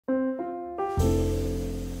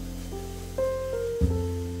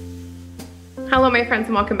Hello my friends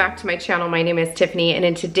and welcome back to my channel. My name is Tiffany and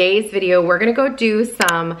in today's video we're gonna go do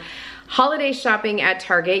some holiday shopping at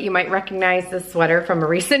Target. You might recognize this sweater from a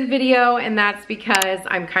recent video and that's because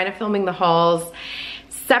I'm kind of filming the hauls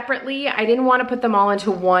separately. I didn't want to put them all into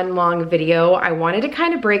one long video. I wanted to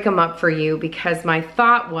kind of break them up for you because my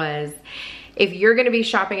thought was if you're gonna be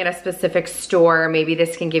shopping at a specific store, maybe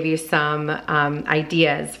this can give you some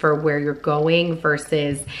ideas for where you're going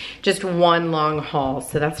versus just one long haul.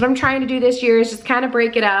 So that's what I'm trying to do this year is just kind of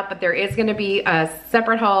break it up, but there is gonna be a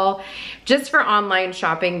separate haul just for online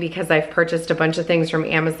shopping because I've purchased a bunch of things from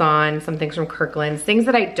Amazon, some things from Kirkland's, things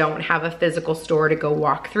that I don't have a physical store to go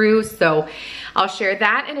walk through. So I'll share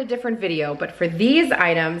that in a different video. But for these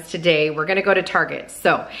items today, we're gonna go to Target.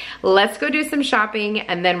 So let's go do some shopping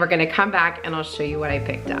and then we're gonna come back and I'll show you what I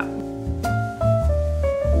picked up.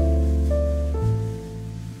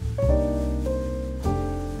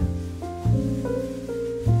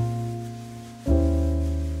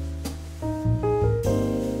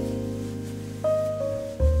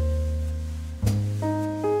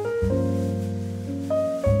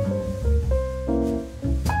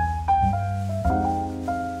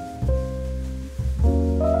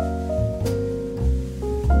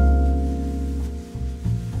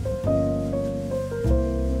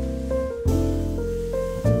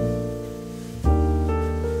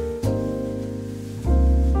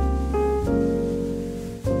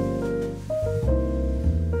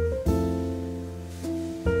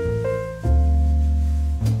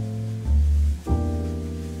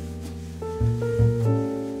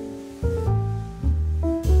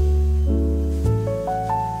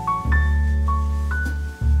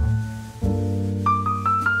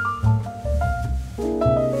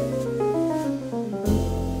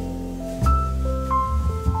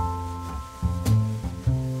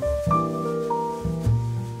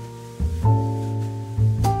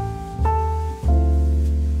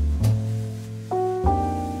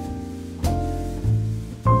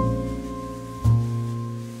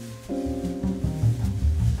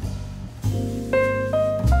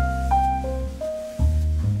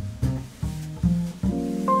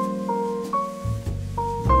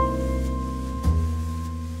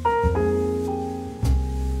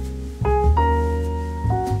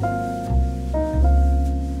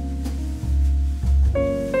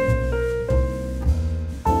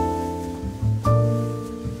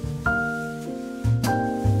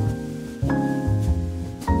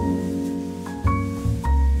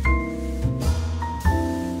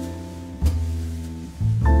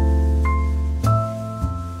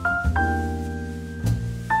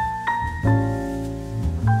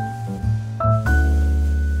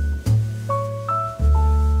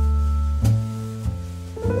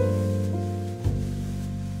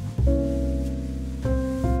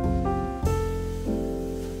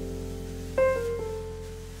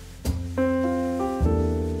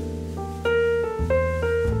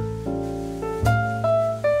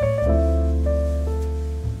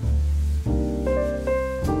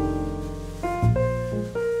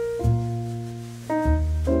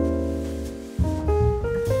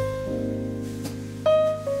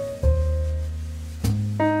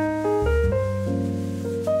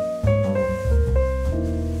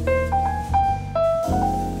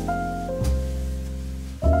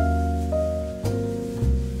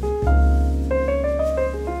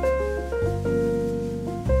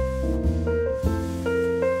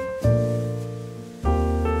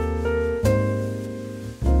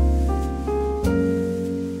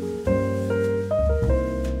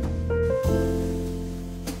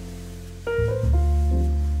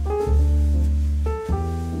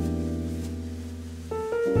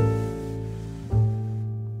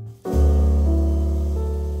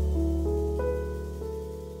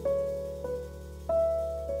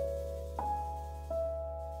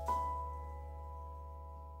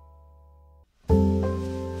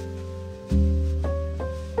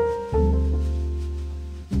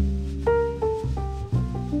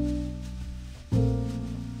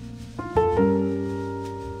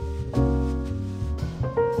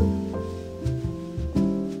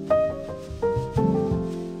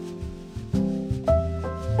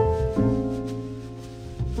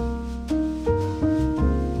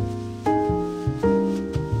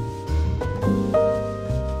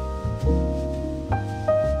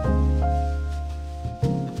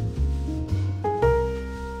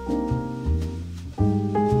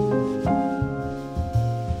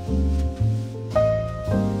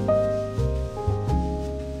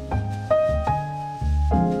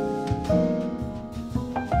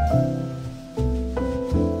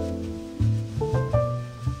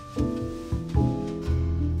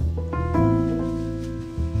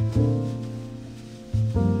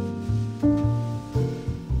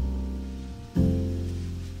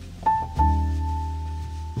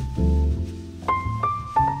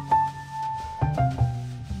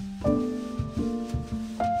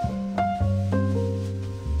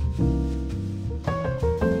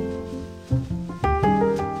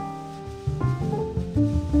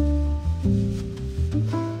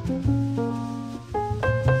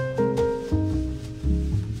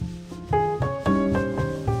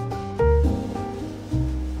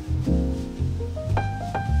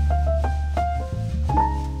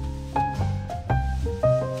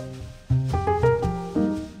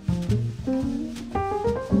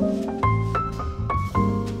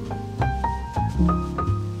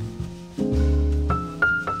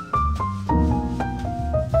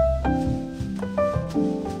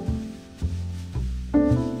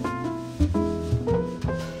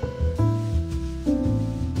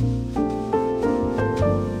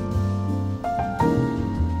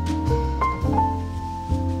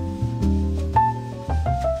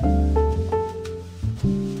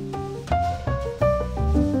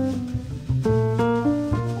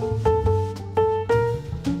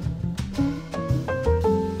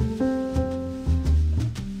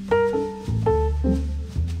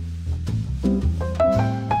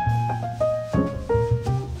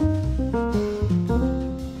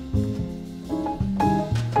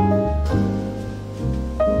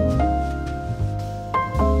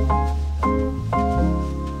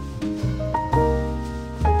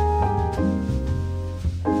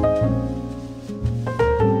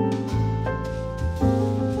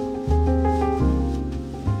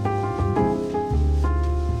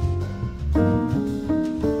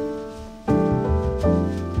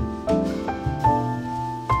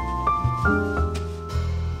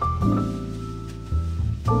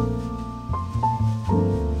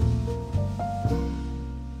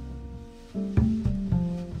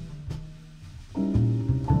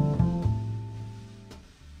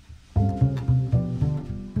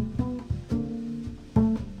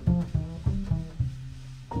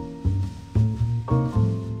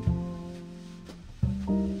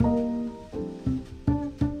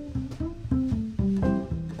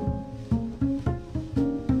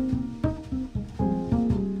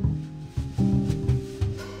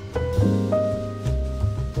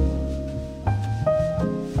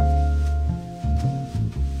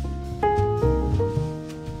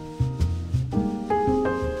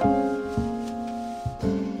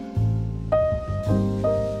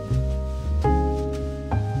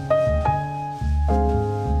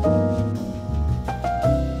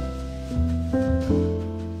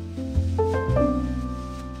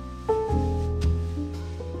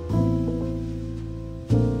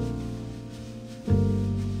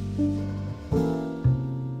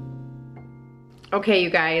 Okay, you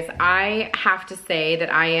guys, I have to say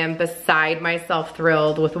that I am beside myself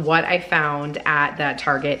thrilled with what I found at that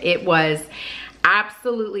Target. It was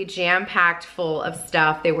absolutely jam-packed full of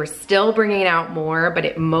stuff. They were still bringing out more,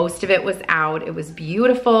 but most of it was out. It was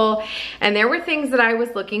beautiful. And there were things that I was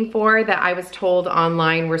looking for that I was told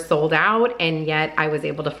online were sold out, and yet I was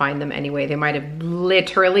able to find them anyway. They might have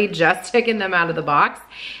literally just taken them out of the box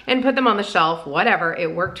and put them on the shelf, whatever.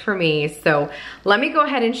 It worked for me. So let me go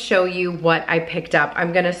ahead and show you what I picked up.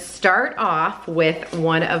 I'm gonna start off with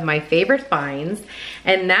one of my favorite finds,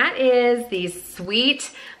 and that is these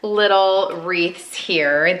sweet little wreaths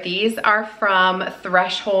here. These are from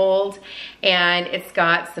Threshold, and it's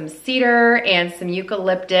got some cedar and some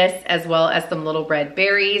eucalyptus as well as some little red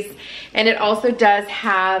berries. And it also does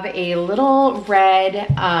have a little red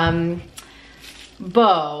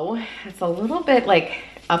bow. It's a little bit like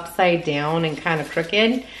upside down and kind of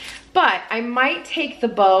crooked. But I might take the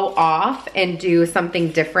bow off and do something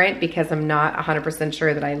different because I'm not 100%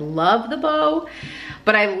 sure that I love the bow.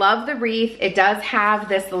 But I love the wreath. It does have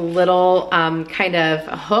this little kind of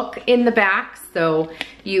hook in the back, so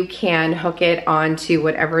you can hook it onto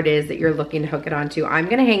whatever it is that you're looking to hook it onto. I'm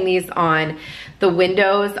gonna hang these on the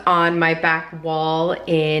windows on my back wall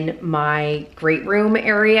in my great room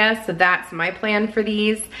area, so that's my plan for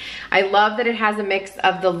these. I love that it has a mix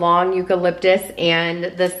of the long eucalyptus and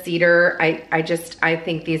the cedar. I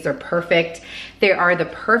think these are perfect. They are the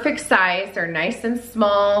perfect size. They're nice and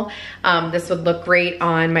small. This would look great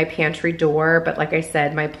on my pantry door, but like I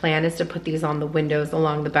said, my plan is to put these on the windows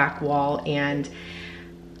along the back wall, and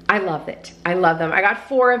I love it. I love them. I got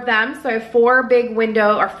 4 of them, so I have 4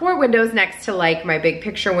 windows next to like my big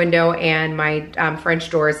picture window and my French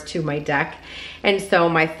doors to my deck. And so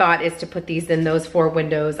my thought is to put these in those 4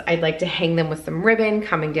 windows. I'd like to hang them with some ribbon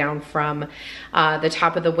coming down from the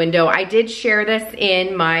top of the window. I did share this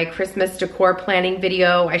in my Christmas decor planning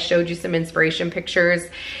video. I showed you some inspiration pictures.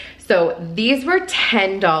 So these were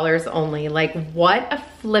 $10 only. Like, what a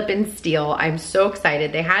flippin' steal. I'm so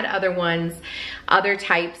excited. They had other ones, other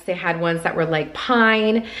types. They had ones that were like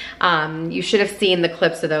pine. You should have seen the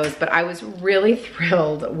clips of those, but I was really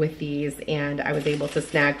thrilled with these, and I was able to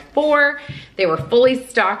snag 4. They were fully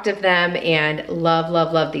stocked of them, and love,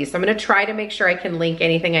 love, love these. So I'm gonna try to make sure I can link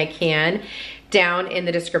anything I can down in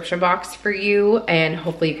the description box for you, and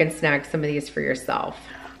hopefully you can snag some of these for yourself.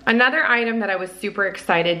 Another item that I was super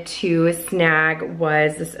excited to snag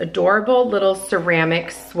was this adorable little ceramic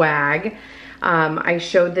swag. I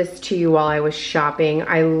showed this to you while I was shopping.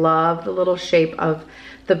 I love the little shape of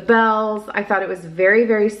the bells. I thought it was very,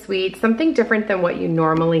 very sweet. Something different than what you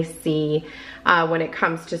normally see when it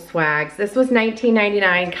comes to swags. This was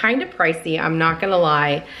 $19.99, kind of pricey, I'm not gonna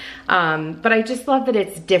lie. But I just love that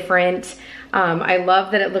it's different. I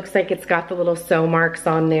love that it looks like it's got the little sew marks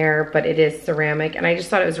on there, but it is ceramic. And I just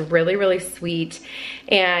thought it was really, really sweet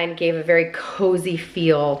and gave a very cozy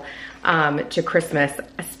feel to Christmas.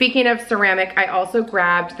 Speaking of ceramic, I also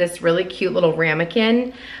grabbed this really cute little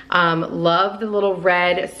ramekin. Love the little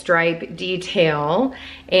red stripe detail.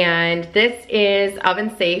 And this is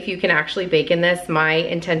oven safe. You can actually bake in this. My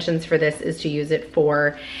intentions for this is to use it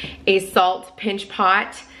for a salt pinch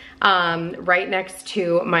pot. Right next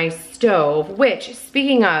to my stove, which,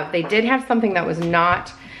 speaking of, they did have something that was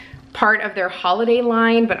not part of their holiday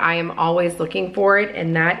line, but I am always looking for it,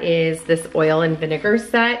 and that is this oil and vinegar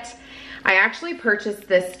set. I actually purchased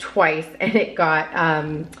this twice, and it got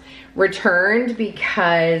returned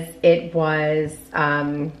because it was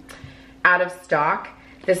out of stock.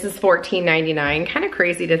 This is $14.99. Kind of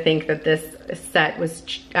crazy to think that this set was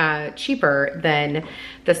cheaper than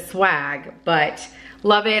the swag, but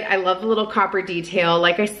love it. I love the little copper detail.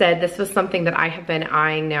 Like I said, this was something that I have been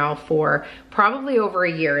eyeing now for probably over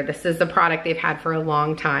a year. This is a product they've had for a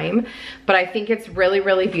long time, but I think it's really,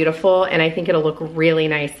 really beautiful, and I think it'll look really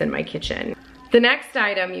nice in my kitchen. The next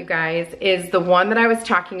item, you guys, is the one that I was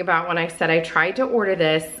talking about when I said I tried to order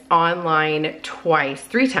this online twice,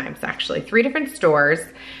 3 times actually, 3 different stores,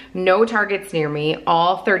 no Targets near me,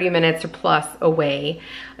 all 30 minutes or plus away,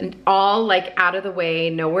 and all like out of the way,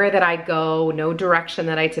 nowhere that I go, no direction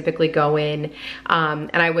that I typically go in, and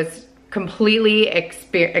I was completely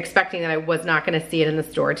expecting that I was not gonna see it in the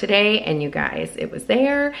store today, and you guys, it was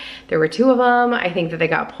there. There were 2 of them. I think that they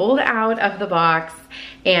got pulled out of the box,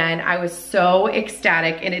 and I was so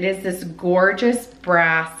ecstatic, and it is this gorgeous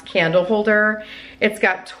brass candle holder. It's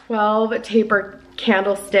got 12 taper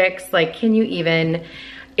candlesticks. Like, can you even?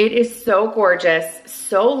 It is so gorgeous,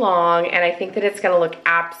 so long, and I think that it's gonna look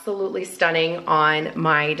absolutely stunning on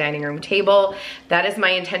my dining room table. That is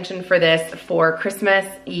my intention for this for Christmas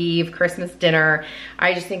Eve, Christmas dinner.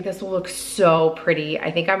 I just think this will look so pretty. I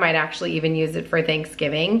think I might actually even use it for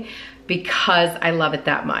Thanksgiving because I love it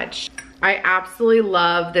that much. I absolutely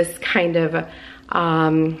love this kind of,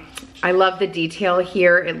 I love the detail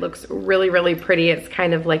here. It looks really, really pretty. It's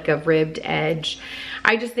kind of like a ribbed edge.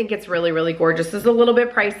 I just think it's really, really gorgeous. This is a little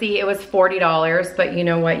bit pricey. It was $40, but you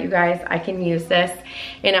know what, you guys? I can use this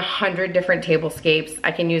in 100 different tablescapes.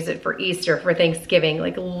 I can use it for Easter, for Thanksgiving,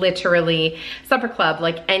 like literally supper club,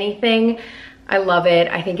 like anything. I love it.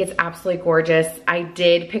 I think it's absolutely gorgeous. I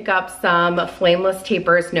did pick up some flameless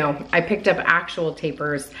tapers. No, I picked up actual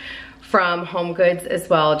tapers from Home Goods as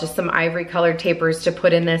well, just some ivory colored tapers to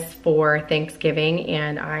put in this for Thanksgiving,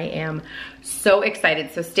 and I am so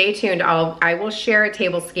excited. So stay tuned. I will share a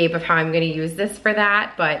tablescape of how I'm gonna use this for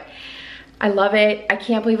that, but I love it. I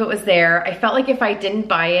can't believe it was there. I felt like if I didn't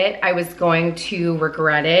buy it, I was going to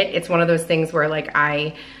regret it. It's one of those things where like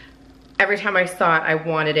every time I saw it, I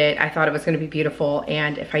wanted it. I thought it was gonna be beautiful,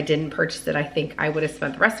 and if I didn't purchase it, I think I would have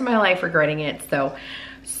spent the rest of my life regretting it. So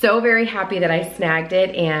very happy that I snagged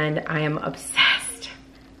it, and I am obsessed.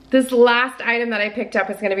 This last item that I picked up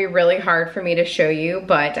is gonna be really hard for me to show you,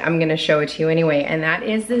 but I'm gonna show it to you anyway, and that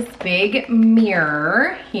is this big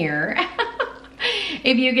mirror here.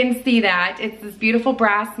 If you can see that, it's this beautiful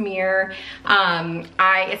brass mirror.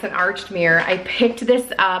 It's an arched mirror. I picked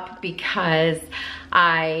this up because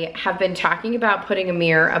I have been talking about putting a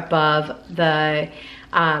mirror above the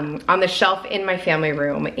on the shelf in my family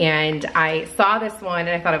room, and I saw this one and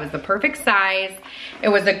I thought it was the perfect size. It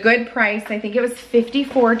was a good price. I think it was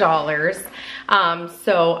 $54.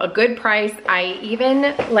 So a good price. I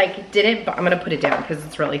even like didn't, I'm gonna put it down because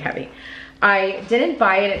it's really heavy. I didn't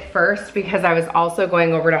buy it at first because I was also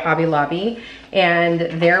going over to Hobby Lobby, and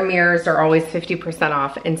their mirrors are always 50%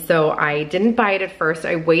 off. And so I didn't buy it at first.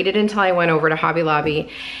 I waited until I went over to Hobby Lobby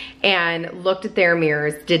and looked at their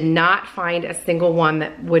mirrors, did not find a single one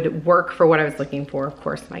that would work for what I was looking for. Of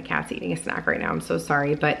course, my cat's eating a snack right now, I'm so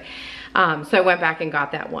sorry. But so I went back and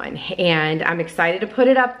got that one, and I'm excited to put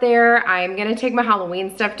it up there. I'm gonna take my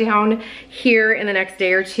Halloween stuff down here in the next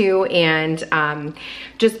day or two, and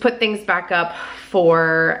just put things back up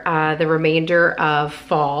for the remainder of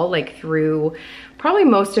fall, like through probably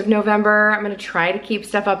most of November. I'm gonna try to keep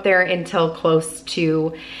stuff up there until close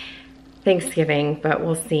to Thanksgiving, but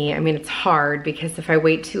we'll see. I mean, it's hard because if I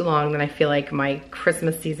wait too long, then I feel like my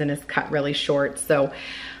Christmas season is cut really short. So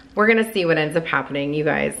we're gonna see what ends up happening, you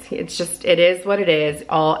guys. It's just, it is what it is.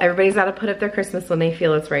 Everybody's gotta put up their Christmas when they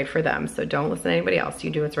feel it's right for them. So don't listen to anybody else.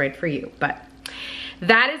 You do what's right for you. But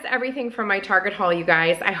that is everything from my Target haul, you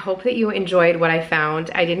guys. I hope that you enjoyed what I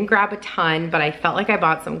found. I didn't grab a ton, but I felt like I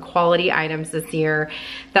bought some quality items this year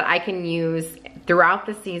that I can use throughout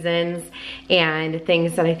the seasons, and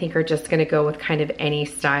things that I think are just gonna go with kind of any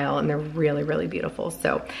style, and they're really, really beautiful.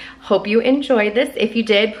 So hope you enjoyed this. If you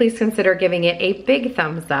did, please consider giving it a big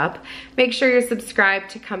thumbs up. Make sure you're subscribed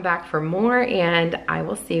to come back for more, and I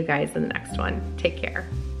will see you guys in the next one. Take care.